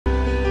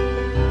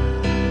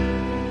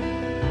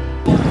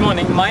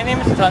morning, my name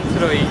is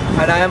Roy.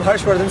 And I am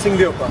Harshvardhan Singh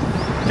Diopa.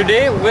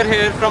 Today we're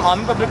here from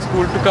Army Public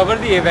School to cover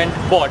the event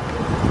BOT.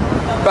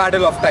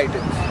 Battle of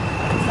Titans.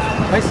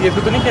 भाई CF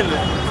तो नहीं खेल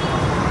रहे?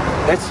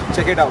 Let's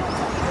check it out.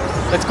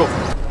 Let's go.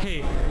 Hey,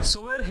 so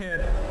we're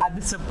here at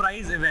the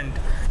surprise event.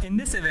 In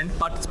this event,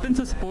 participants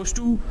are supposed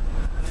to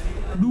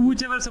do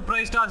whichever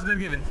surprise task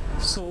they're given.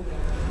 So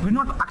we're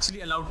not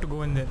actually allowed to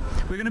go in there.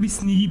 We're gonna be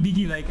sneaky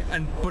beaky like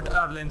and put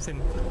our lens in.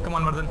 Come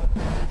on, Vardhan.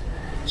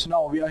 So now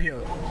we are here.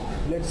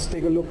 Let's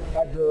take a look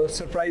at the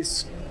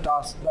surprise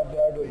task that they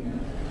are doing.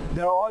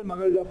 They're all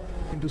muddled up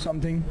into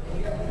something.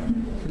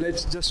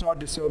 Let's just not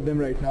disturb them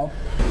right now.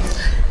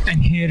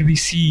 And here we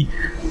see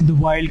the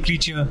wild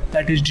creature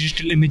that is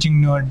digital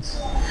imaging nerds.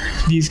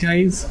 These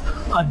guys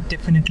are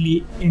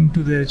definitely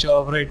into their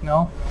job right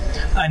now.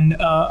 And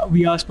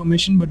we asked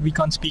permission, but we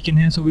can't speak in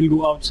here, so we'll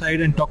go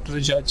outside and talk to the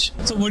judge.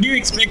 So what do you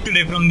expect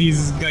today from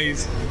these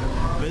guys?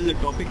 Well, the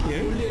topic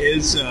here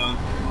is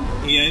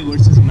AI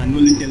versus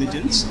manual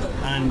intelligence,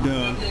 and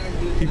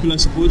people are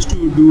supposed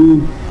to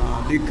do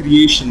their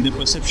creation, their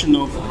perception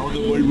of how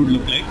the world would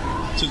look like.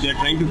 So they're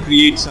trying to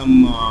create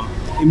some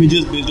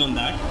images based on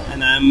that,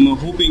 and I'm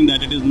hoping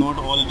that it is not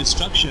all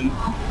destruction.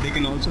 They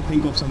can also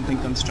think of something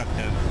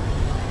constructive.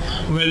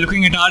 Well,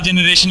 looking at our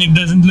generation, it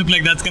doesn't look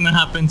like that's gonna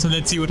happen, so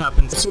let's see what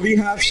happens. So we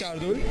have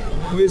Shardul,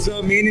 who is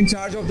the main in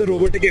charge of the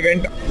robotic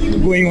event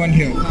going on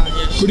here.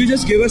 Could you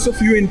just give us a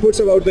few inputs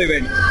about the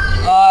event?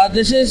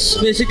 This is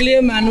basically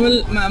a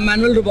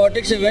manual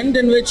robotics event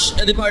in which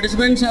the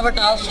participants have a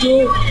task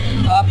to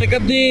pick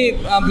up the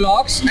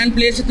blocks and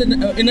place it in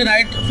the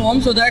right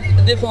form so that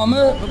they form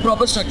a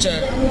proper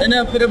structure in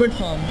a pyramid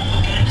form.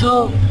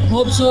 So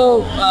hope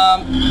so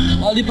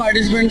all the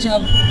participants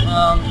have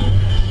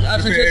are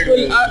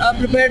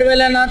prepared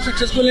well and are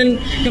successful in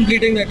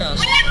completing their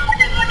task.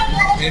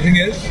 Anything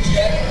else?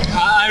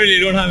 I really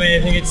don't have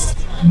anything. It's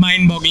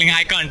mind-boggling.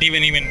 I can't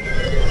even.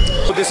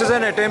 So this is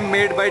an attempt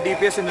made by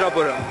DPS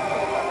Indrapura.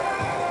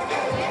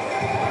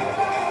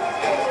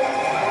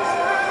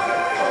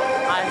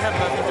 I have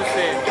nothing to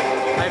say.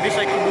 I wish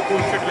I could do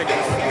cool shit like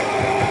this.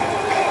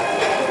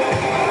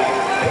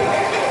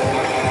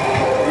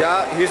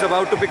 Yeah, he's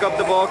about to pick up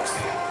the box.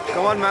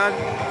 Come on, man.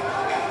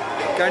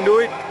 Can do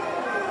it.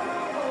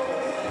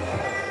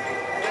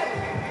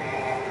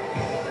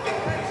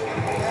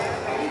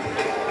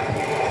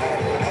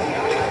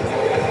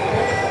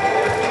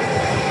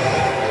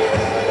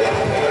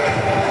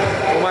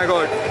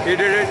 He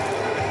did it.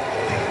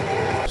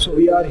 So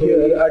we are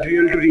here at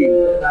Real to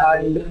Real,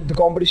 and the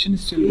competition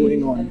is still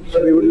going on.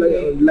 So we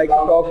would like to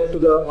talk to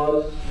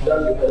the...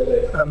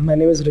 My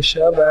name is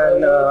Rishabh,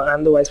 and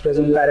I'm the Vice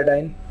President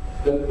Paradigm.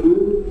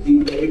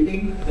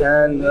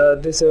 And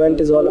this event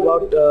is all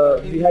about,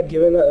 we had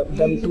given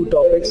them two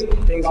topics,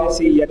 things we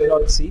see yet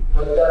not see,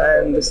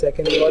 and the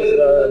second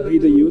was We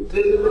the Youth,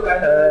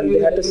 and they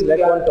had to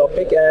select one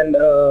topic and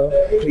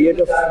create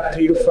a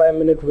 3 to 5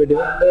 minute video,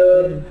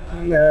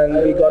 and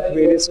we got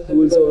various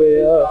schools over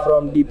here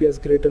from DPS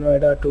Greater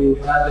Noida to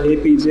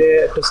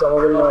APJ to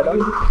Somerville Noida.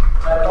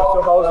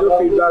 So how's your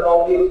feedback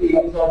about the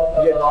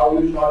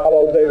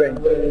event?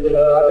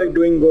 Are they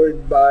doing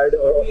good, bad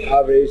or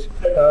average?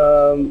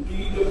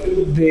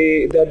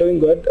 They are doing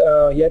good,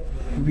 yet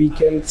we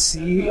can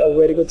see a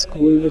very good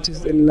school which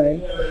is in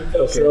line.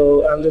 Okay.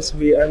 So I'm just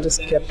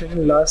kept it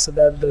in last so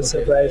that the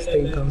surprise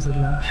thing comes in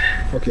last.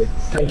 Okay,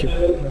 thank you.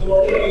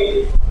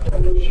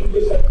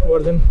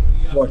 Vardhan,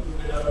 what?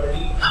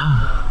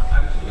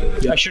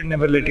 I should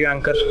never let you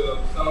anchor.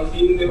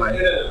 Why?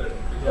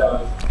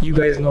 You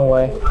guys know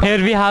why. Here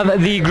we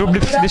have the group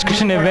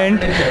discussion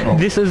event.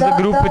 This is the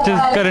group which is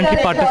currently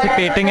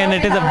participating, and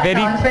it is a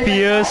very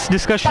fierce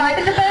discussion.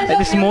 It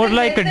is more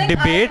like a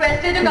debate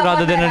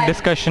rather than a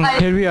discussion.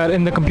 Here we are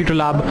in the computer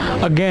lab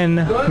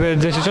again, where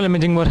digital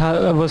imaging was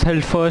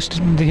held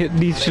first.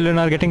 These children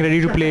are getting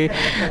ready to play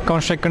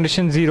Counter-Strike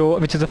Condition Zero,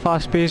 which is a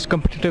fast-paced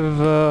competitive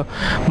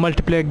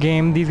multiplayer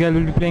game. These guys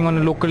will be playing on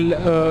a local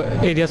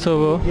area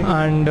server,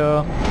 and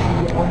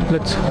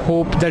let's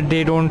hope that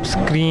they don't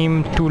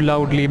scream too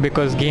loudly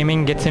because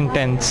gaming gets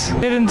intense.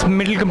 We're in the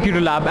middle computer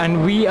lab,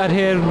 and we are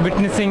here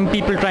witnessing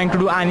people trying to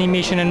do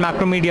animation in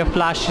Macromedia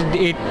Flash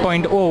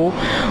 8.0,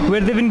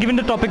 where they've been given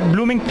the topic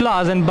blooming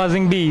flowers and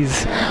buzzing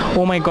bees.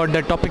 Oh my god,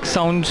 that topic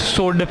sounds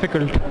so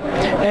difficult.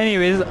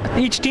 Anyways,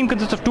 each team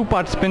consists of 2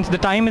 participants. The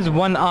time is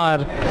 1 hour.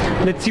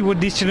 Let's see what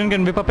these children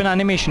can whip up in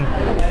animation.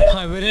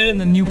 Hi, we're here in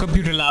the new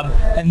computer lab,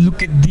 and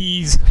look at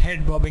these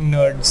head-bobbing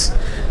nerds.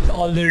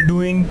 All they're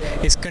doing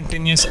is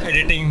continuous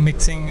editing,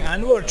 mixing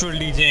and virtual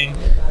DJing.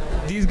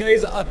 These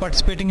guys are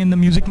participating in the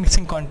music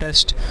mixing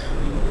contest.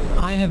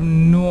 I have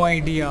no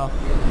idea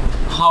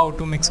how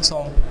to mix a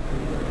song.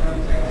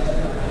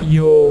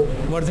 Yo,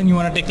 Vardhan, you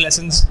wanna take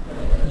lessons?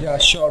 Yeah,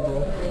 sure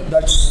bro.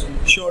 That's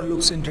sure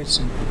looks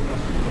interesting.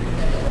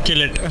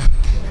 Kill it.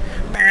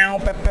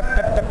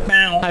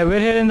 Hi, we're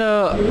here in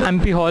the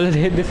MP hall.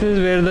 This is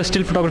where the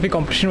still photography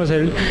competition was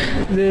held.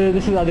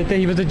 This is Aditya.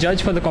 He was the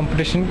judge for the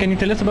competition. Can you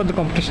tell us about the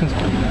competition?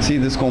 See,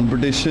 this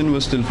competition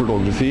was still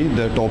photography.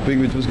 The topic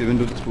which was given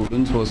to the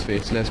students was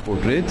faceless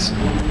portraits.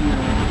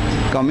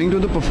 Coming to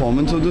the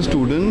performance of the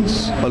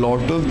students, a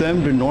lot of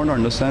them did not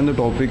understand the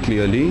topic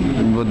clearly,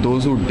 but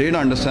those who did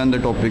understand the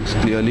topics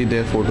clearly,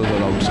 their photos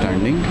are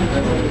outstanding.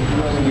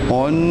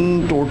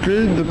 On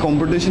total, the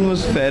competition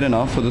was fair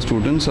enough for the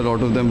students. A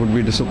lot of them would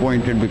be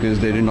disappointed because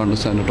they didn't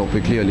understand the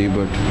topic clearly,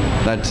 but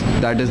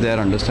that is their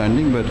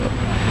understanding. But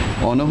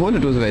on a whole,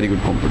 it was a very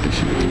good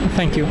competition.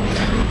 Thank you.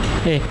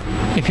 Hey,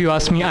 if you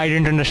ask me, I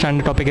didn't understand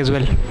the topic as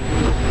well.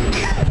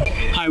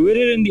 Hi, we're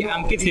here in the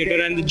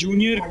amphitheater and the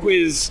junior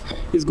quiz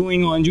is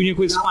going on, junior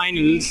quiz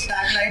finals.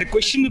 The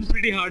question is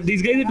pretty hard.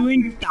 These guys are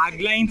doing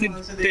taglines and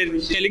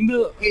telling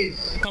the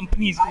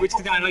companies to which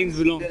the taglines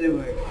belong.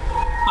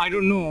 I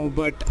don't know,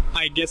 but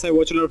I guess I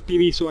watch a lot of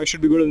TV, so I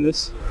should be good on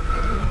this.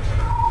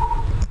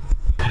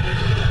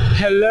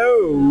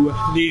 Hello,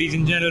 ladies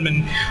and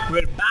gentlemen.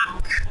 We're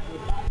back.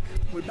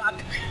 We're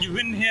back. You've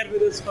been here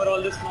with us for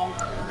all this long,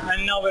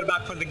 and now we're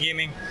back for the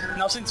gaming.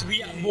 Now, since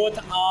we both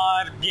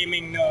are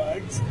gaming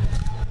nerds,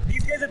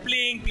 these guys are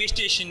playing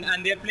PlayStation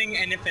and they're playing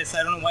NFS.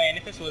 I don't know why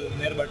NFS was in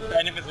there, but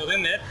NFS was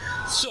in there.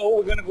 So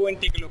we're gonna go and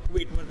take a look.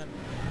 Wait, what's that?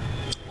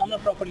 I'm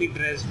not properly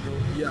dressed, bro.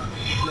 Yeah.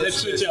 Let's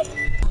switch up.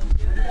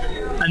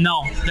 And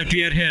now that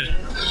we are here,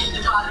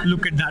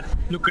 look at that.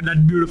 Look at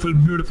that beautiful,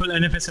 beautiful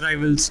NFS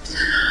rivals.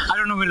 I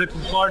don't know where the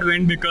COD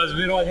went because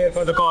we're all here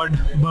for the COD.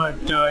 But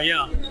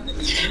yeah,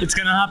 it's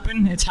gonna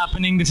happen. It's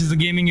happening. This is the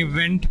gaming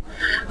event.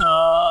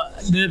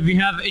 We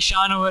have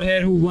Ishan over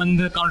here who won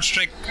the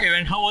Counter-Strike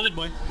event. How was it,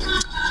 boy?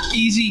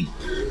 Easy.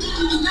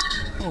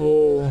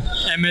 Oh,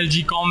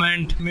 MLG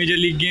comment, Major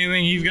League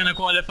Gaming, he's gonna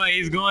qualify,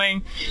 he's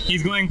going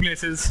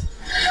places.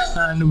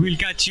 And we'll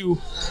catch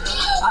you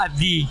at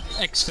the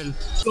Exfil.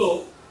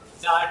 So,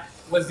 that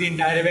was the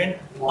entire event.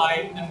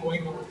 I am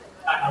going home.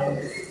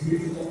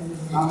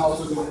 I'm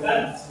also doing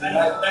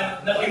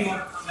that. Nothing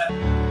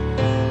more.